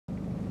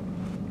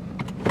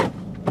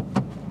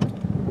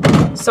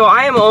So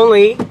I am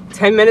only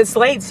 10 minutes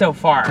late so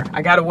far.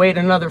 I gotta wait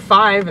another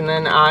 5 and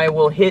then I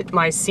will hit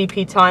my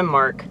CP time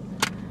mark.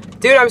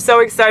 Dude, I'm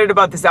so excited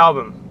about this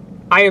album.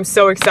 I am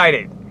so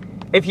excited.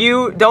 If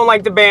you don't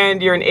like the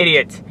band, you're an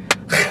idiot.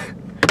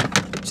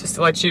 Just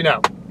to let you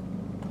know.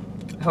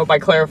 I hope I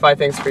clarify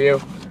things for you.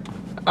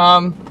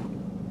 That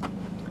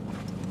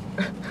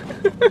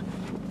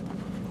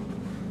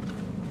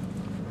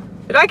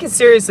I can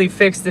seriously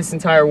fix this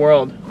entire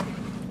world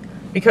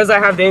because I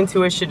have the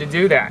intuition to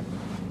do that.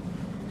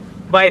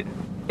 But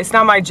it's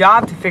not my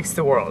job to fix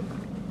the world.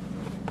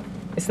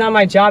 It's not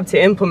my job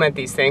to implement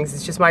these things.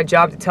 It's just my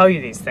job to tell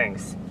you these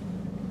things.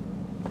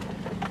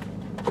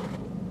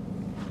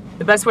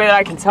 The best way that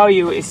I can tell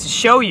you is to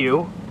show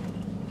you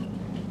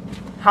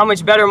how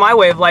much better my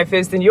way of life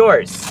is than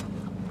yours.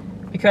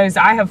 Because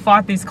I have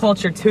fought this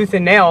culture tooth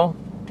and nail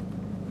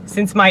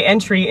since my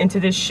entry into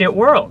this shit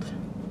world.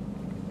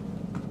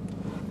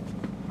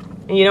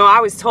 And you know,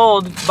 I was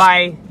told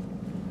by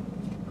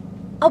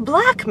a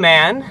black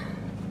man,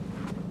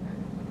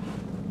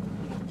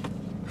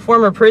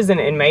 former prison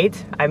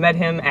inmate. I met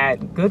him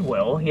at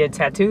Goodwill. He had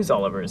tattoos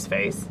all over his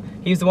face.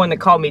 He's the one that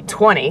called me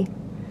 20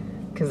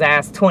 because I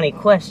asked 20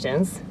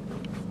 questions.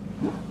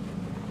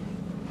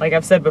 Like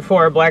I've said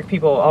before, black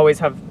people always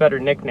have better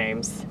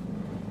nicknames.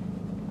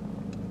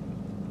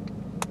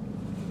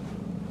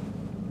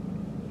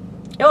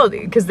 Oh,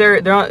 because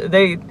they're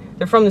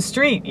from the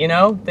street, you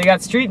know? They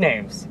got street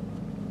names.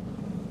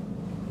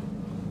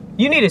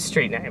 You need a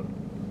street name.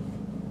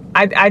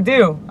 I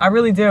do. I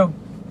really do.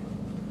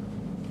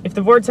 If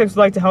the Vortex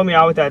would like to help me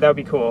out with that would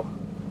be cool.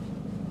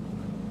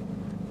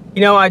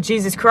 You know,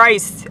 Jesus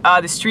Christ,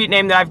 the street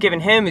name that I've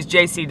given him is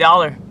JC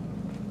Dollar.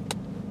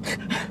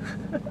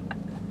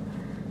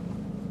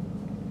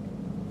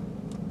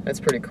 That's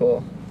pretty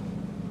cool.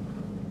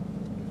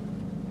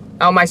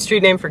 Oh, my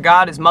street name for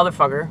God is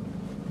Motherfucker.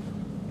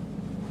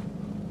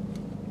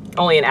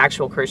 Only an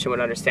actual Christian would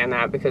understand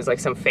that, because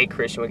like some fake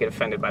Christian would get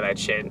offended by that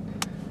shit.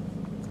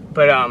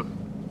 But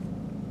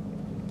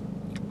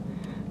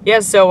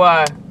yeah,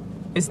 so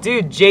this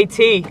dude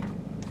JT,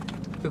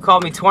 who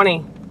called me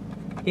 20,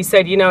 he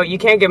said, you know, you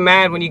can't get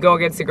mad when you go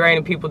against the grain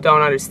and people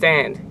don't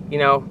understand. You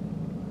know,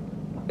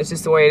 it's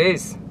just the way it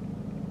is.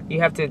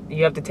 You have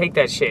to take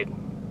that shit.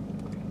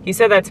 He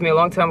said that to me a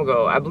long time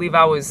ago. I believe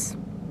I was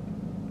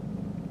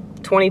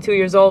 22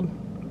 years old,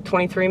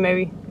 23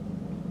 maybe.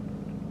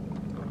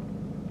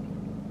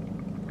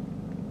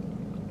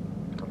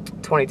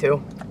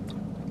 22.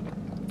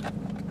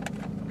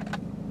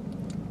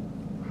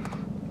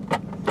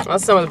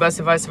 That's some of the best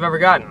advice I've ever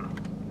gotten.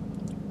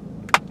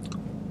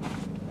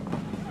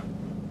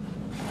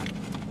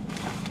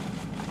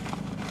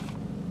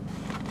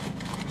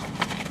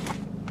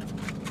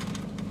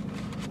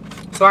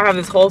 So I have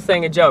this whole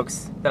thing of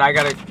jokes that I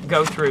gotta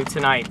go through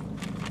tonight.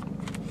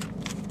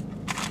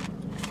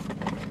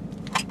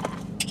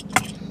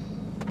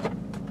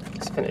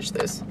 Let's finish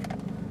this.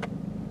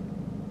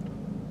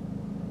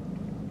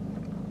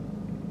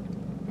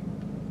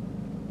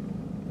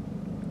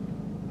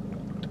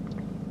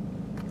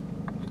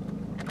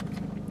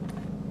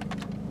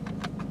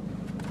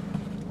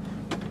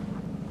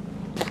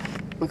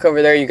 Look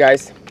over there, you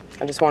guys.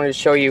 I just wanted to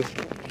show you.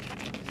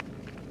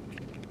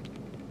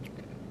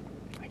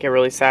 I get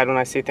really sad when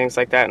I see things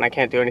like that and I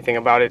can't do anything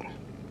about it.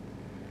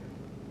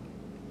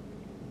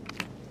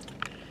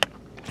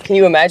 Can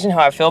you imagine how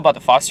I feel about the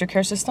foster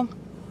care system?